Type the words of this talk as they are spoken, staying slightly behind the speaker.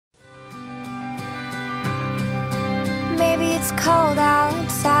it's cold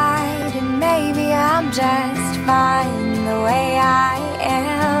outside, and maybe I'm just fine the way I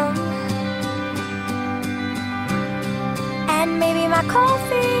am. And maybe my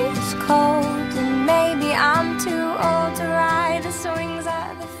coffee's cold, and maybe I'm too old to ride the swings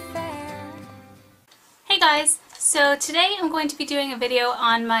at the fair. Hey guys! So today I'm going to be doing a video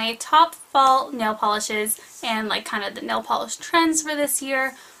on my top fall nail polishes and like kind of the nail polish trends for this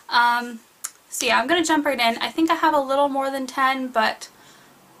year. So yeah, I'm going to jump right in. I think I have a little more than 10, but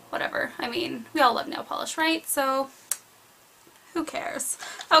whatever. I mean, we all love nail polish, right? So who cares?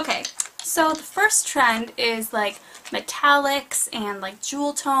 Okay, so the first trend is like metallics and like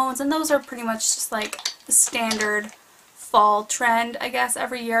jewel tones, and those are pretty much just like the standard fall trend, I guess,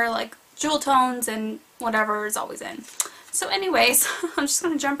 every year. Like jewel tones and whatever is always in. So anyways, I'm just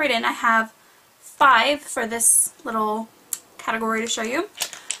going to jump right in. I have 5 for this little category to show you.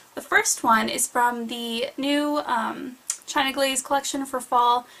 The first one is from the new China Glaze collection for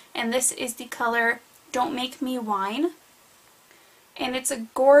fall, and this is the color Don't Make Me Whine. And it's a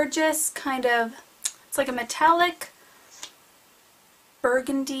gorgeous kind of, it's like a metallic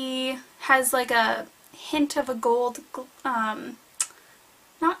burgundy, has like a hint of a gold, not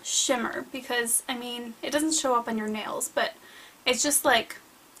shimmer, because I mean it doesn't show up on your nails, but it's just like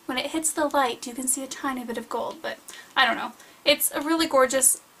when it hits the light you can see a tiny bit of gold, but I don't know. It's a really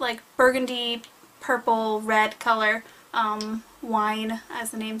gorgeous like burgundy, purple, red color, wine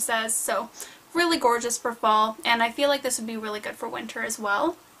as the name says, so really gorgeous for fall, and I feel like this would be really good for winter as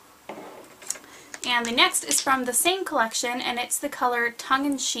well. And the next is from the same collection, and it's the color Tongue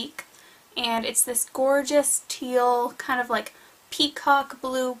in Cheek, and it's this gorgeous teal, kind of like peacock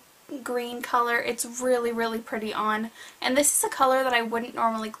blue green color. It's really, really pretty on, and this is a color that I wouldn't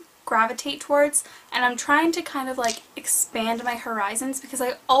normally gravitate towards, and I'm trying to kind of like expand my horizons because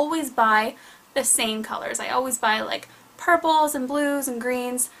I always buy the same colors. I always buy like purples and blues and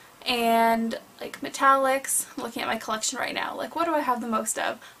greens and like metallics. I'm looking at my collection right now. Like, what do I have the most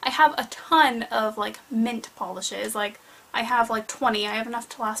of? I have a ton of like mint polishes. Like, I have like 20. I have enough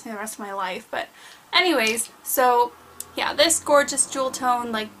to last me the rest of my life. But anyways, so yeah, this gorgeous jewel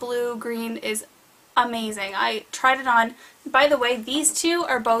tone like blue green is amazing. I tried it on. By the way, these two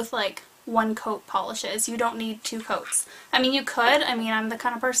are both like 1 coat polishes. You don't need 2 coats. I mean, you could. I mean, I'm the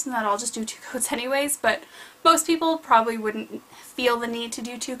kind of person that I'll just do 2 coats anyways, but most people probably wouldn't feel the need to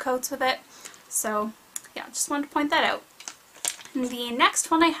do 2 coats with it. So yeah, just wanted to point that out. And the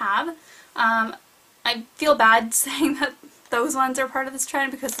next one I have, I feel bad saying that those ones are part of this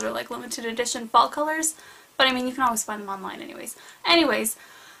trend because they're like limited edition fall colors, but I mean, you can always find them online anyways.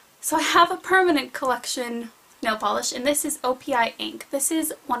 So I have a permanent collection nail polish, and this is OPI ink. This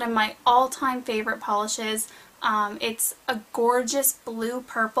is one of my all-time favorite polishes. It's a gorgeous blue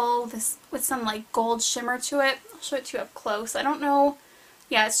purple with some like gold shimmer to it. I'll show it to you up close. I don't know.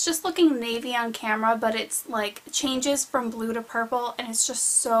 Yeah, it's just looking navy on camera, but it's like changes from blue to purple, and it's just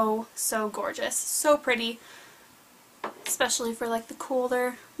so, so gorgeous. So pretty, especially for like the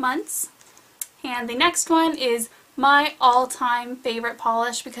cooler months. And the next one is my all-time favorite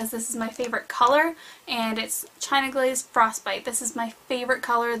polish because this is my favorite color, and it's China Glaze Frostbite. This is my favorite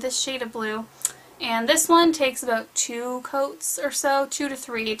color, this shade of blue, and this one takes about 2 coats or so, 2 to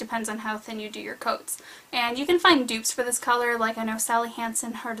 3, it depends on how thin you do your coats. And you can find dupes for this color, like I know Sally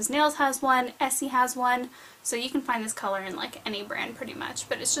Hansen Hard as Nails has one, Essie has one, so you can find this color in like any brand pretty much,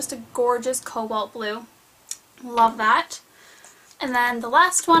 but it's just a gorgeous cobalt blue. Love that. And then the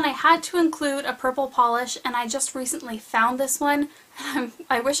last one, I had to include a purple polish, and I just recently found this one.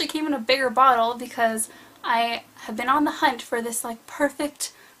 I wish it came in a bigger bottle because I have been on the hunt for this like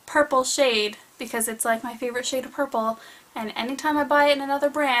perfect purple shade because it's like my favorite shade of purple, and anytime I buy it in another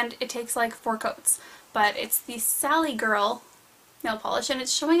brand it takes like 4 coats. But it's the Sally Girl nail polish, and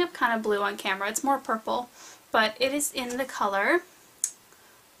it's showing up kind of blue on camera. It's more purple, but it is in the color,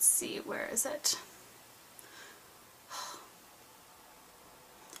 let's see, where is it?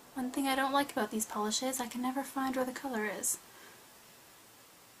 One thing I don't like about these polishes, I can never find where the color is.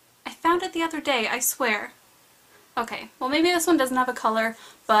 I found it the other day, I swear. Okay, well maybe this one doesn't have a color,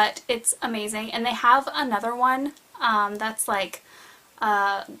 but it's amazing. And they have another one that's like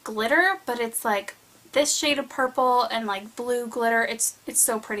glitter, but it's like this shade of purple and like blue glitter. It's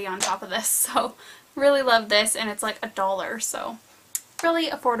so pretty on top of this, so really love this, and it's like $1, so really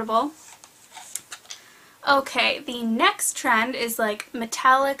affordable. Okay, the next trend is like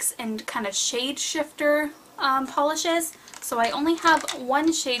metallics and kind of shade shifter polishes. So I only have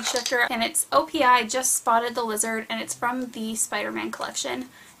 1 shade shifter, and it's OPI Just Spotted the Lizard, and it's from the Spider-Man collection.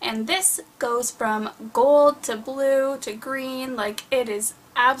 And this goes from gold to blue to green, like it is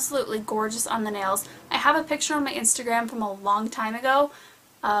absolutely gorgeous on the nails. I have a picture on my Instagram from a long time ago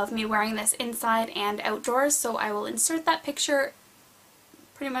of me wearing this inside and outdoors, so I will insert that picture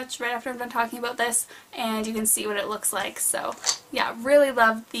pretty much right after I'm done talking about this, and you can see what it looks like. So yeah, really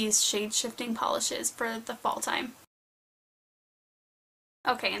love these shade shifting polishes for the fall time.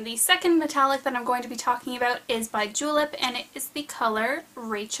 Okay, and the second metallic that I'm going to be talking about is by Julep, and it is the color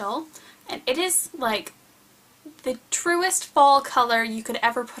Rachel, and it is like the truest fall color you could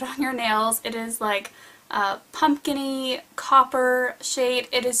ever put on your nails. It is like a pumpkin-y copper shade.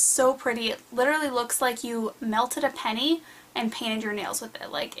 It is so pretty. It literally looks like you melted a penny and painted your nails with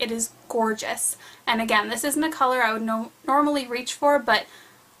it. Like, it is gorgeous. And again, this isn't a color I would normally reach for, but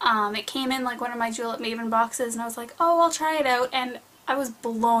it came in like one of my Julep Maven boxes, and I was like, oh, I'll try it out, and I was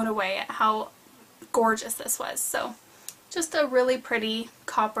blown away at how gorgeous this was. So just a really pretty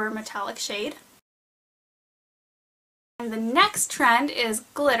copper metallic shade. And the next trend is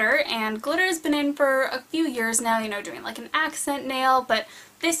glitter, and glitter has been in for a few years now, you know, doing like an accent nail, but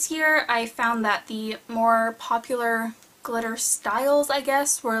this year I found that the more popular glitter styles, I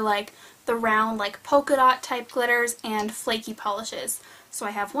guess, were like the round, like polka dot type glitters and flaky polishes. So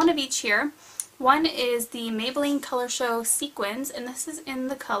I have one of each here. One is the Maybelline Color Show Sequins, and this is in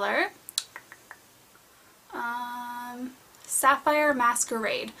the color Sapphire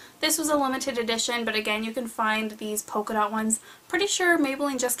Masquerade. This was a limited edition, but again, you can find these polka dot ones. Pretty sure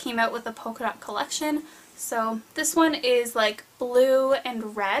Maybelline just came out with a polka dot collection. So this one is like blue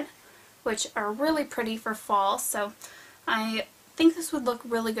and red, which are really pretty for fall. So I think this would look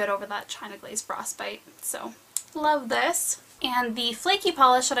really good over that China Glaze Frostbite. So love this. And the flaky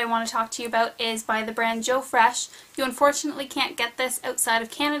polish that I want to talk to you about is by the brand Joe Fresh. You unfortunately can't get this outside of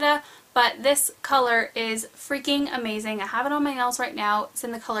Canada, but this color is freaking amazing. I have it on my nails right now. It's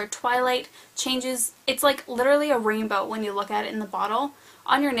in the color Twilight. Changes, it's like literally a rainbow when you look at it in the bottle.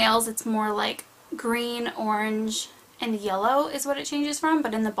 On your nails it's more like green, orange, and yellow is what it changes from,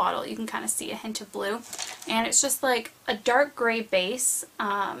 but in the bottle you can kind of see a hint of blue. And it's just like a dark gray base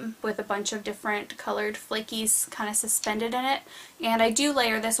with a bunch of different colored flakies kind of suspended in it. And I do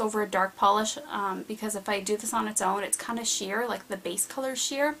layer this over a dark polish because if I do this on its own, it's kind of sheer, like the base color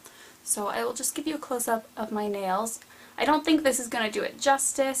sheer. So I will just give you a close-up of my nails. I don't think this is going to do it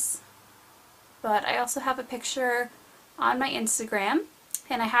justice, but I also have a picture on my Instagram,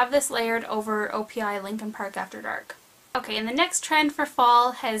 and I have this layered over OPI Lincoln Park After Dark. Okay, and the next trend for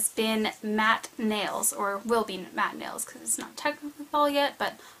fall has been matte nails, or will be matte nails because it's not technically fall yet,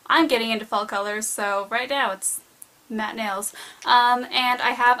 but I'm getting into fall colors, so right now it's matte nails. And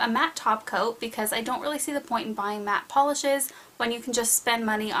I have a matte top coat because I don't really see the point in buying matte polishes when you can just spend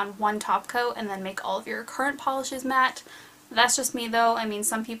money on one top coat and then make all of your current polishes matte. That's just me though. I mean,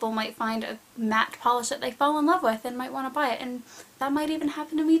 some people might find a matte polish that they fall in love with and might want to buy it, and that might even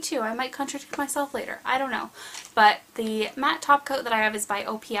happen to me too. I might contradict myself later. I don't know. But the matte top coat that I have is by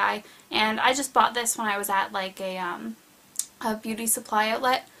OPI, and I just bought this when I was at like a beauty supply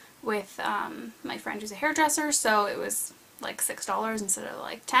outlet with my friend who's a hairdresser, so it was like $6 instead of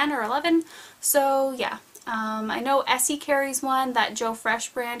like 10 or 11. So yeah. I know Essie carries one, that Joe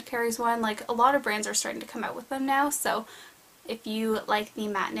Fresh brand carries one. Like, a lot of brands are starting to come out with them now, so if you like the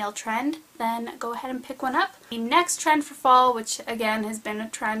matte nail trend, then go ahead and pick one up. The next trend for fall, which again has been a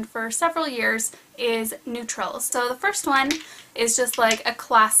trend for several years, is neutrals. So the first one is just like a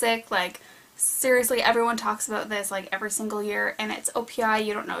classic, like seriously everyone talks about this like every single year, and it's OPI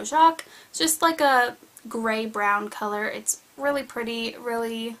You Don't Know Jacques. It's just like a gray brown color. It's really pretty,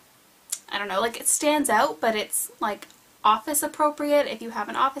 really, I don't know, like it stands out, but it's like office appropriate if you have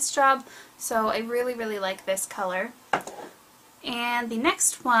an office job. So I really, really like this color. And the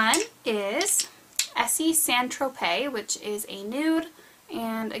next one is Essie Saint Tropez, which is a nude,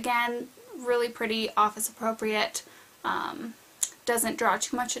 and again, really pretty, office appropriate. Doesn't draw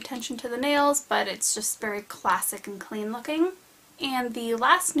too much attention to the nails, but it's just very classic and clean looking. And the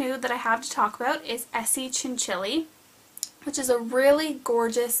last nude that I have to talk about is Essie Chinchilli, which is a really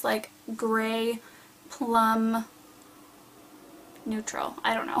gorgeous, like, gray plum neutral.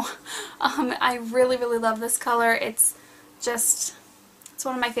 I don't know. I really, really love this color. It's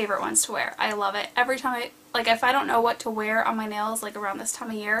one of my favorite ones to wear. I love it. Every time if I don't know what to wear on my nails, like around this time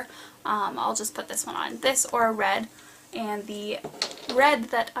of year, I'll just put this one on. This or a red. And the red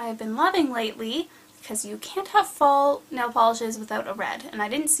that I've been loving lately, because you can't have fall nail polishes without a red. And I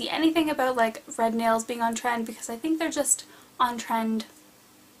didn't see anything about like red nails being on trend, because I think they're just on trend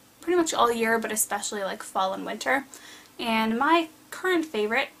pretty much all year, but especially like fall and winter. And my current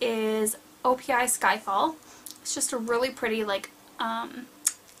favorite is OPI Skyfall. It's just a really pretty like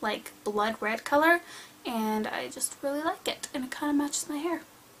blood red color, and I just really like it, and it kind of matches my hair.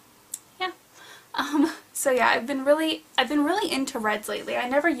 Yeah. So yeah, I've been really into reds lately. I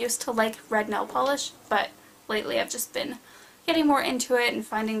never used to like red nail polish, but lately I've just been getting more into it and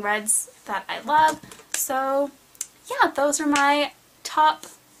finding reds that I love. So yeah, those are my top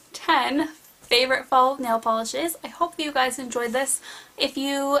 10 favorite fall nail polishes. I hope that you guys enjoyed this. If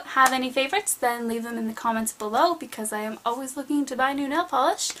you have any favorites, then leave them in the comments below, because I am always looking to buy new nail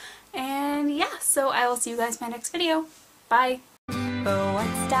polish. And yeah, so I will see you guys in my next video. Bye! But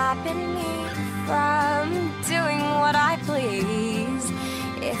what's stopping me from doing what I please?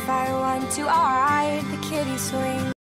 If I want to, I'll ride the kiddie swing.